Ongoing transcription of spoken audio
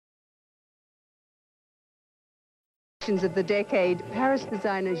Of the decade, Paris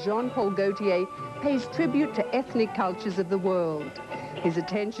designer Jean Paul Gaultier pays tribute to ethnic cultures of the world. His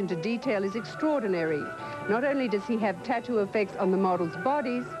attention to detail is extraordinary. Not only does he have tattoo effects on the models'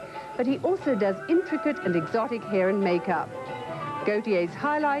 bodies, but he also does intricate and exotic hair and makeup. Gaultier's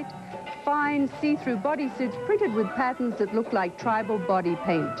highlight: fine, see-through bodysuits printed with patterns that look like tribal body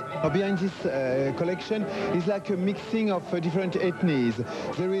paint. Behind this collection is like a mixing of different ethnies.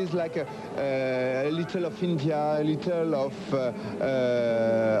 There is like a little of India, a little of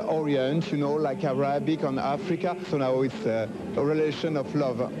Orient, you know, like Arabic and Africa. So now it's a relation of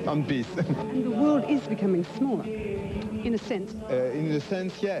love and peace. And the world is becoming smaller. In a sense? In a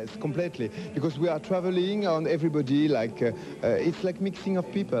sense, yes, completely. Because we are traveling and everybody, like, it's like mixing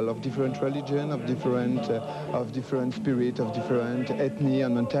of people, of different religion, of different spirit, of different ethnic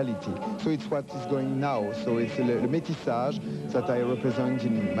and mentality. So it's what is going now. So it's the métissage that I represent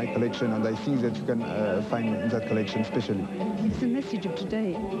in my collection, and I think that you can find in that collection especially. It's the message of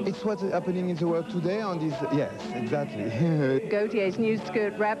today. It's what's happening in the world today, and is, yes, exactly. Gaultier's new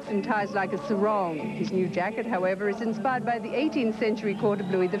skirt wraps and ties like a sarong. His new jacket, however, is inspired by the 18th century court of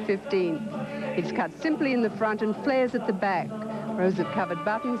Louis XV. It's cut simply in the front and flares at the back. Rows of covered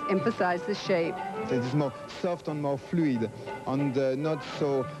buttons emphasize the shape. It is more soft and more fluid, and not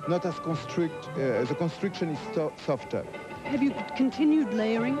as the constriction is softer. Have you continued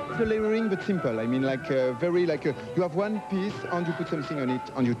layering? The layering, but simple. I mean, like you have one piece and you put something on it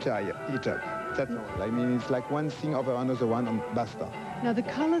and you tie it up. That's all. I mean, it's like one thing over another one and basta. Now the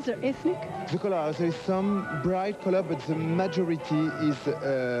colors are ethnic? The colors, there is some bright color, but the majority is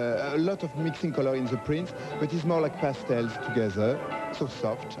a lot of mixing color in the prints, but it's more like pastels together, so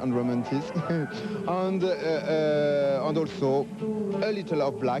soft and romantic. and also a little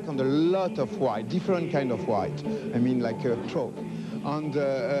of black and a lot of white, different kind of white. I mean, like a chalk. And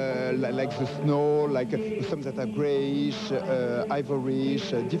like the snow, like some that are grayish,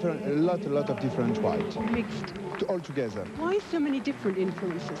 ivorish, a lot of different white. Mixed. All together. Why so many different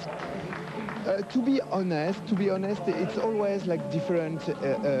influences? To be honest, it's always like different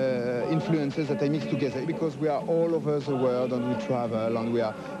influences that I mix together, because we are all over the world and we travel and we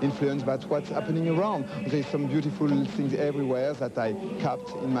are influenced by what's happening around. There's some beautiful things everywhere that I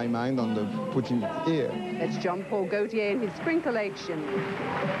kept in my mind and put in here. That's Jean Paul Gaultier in his spring collection.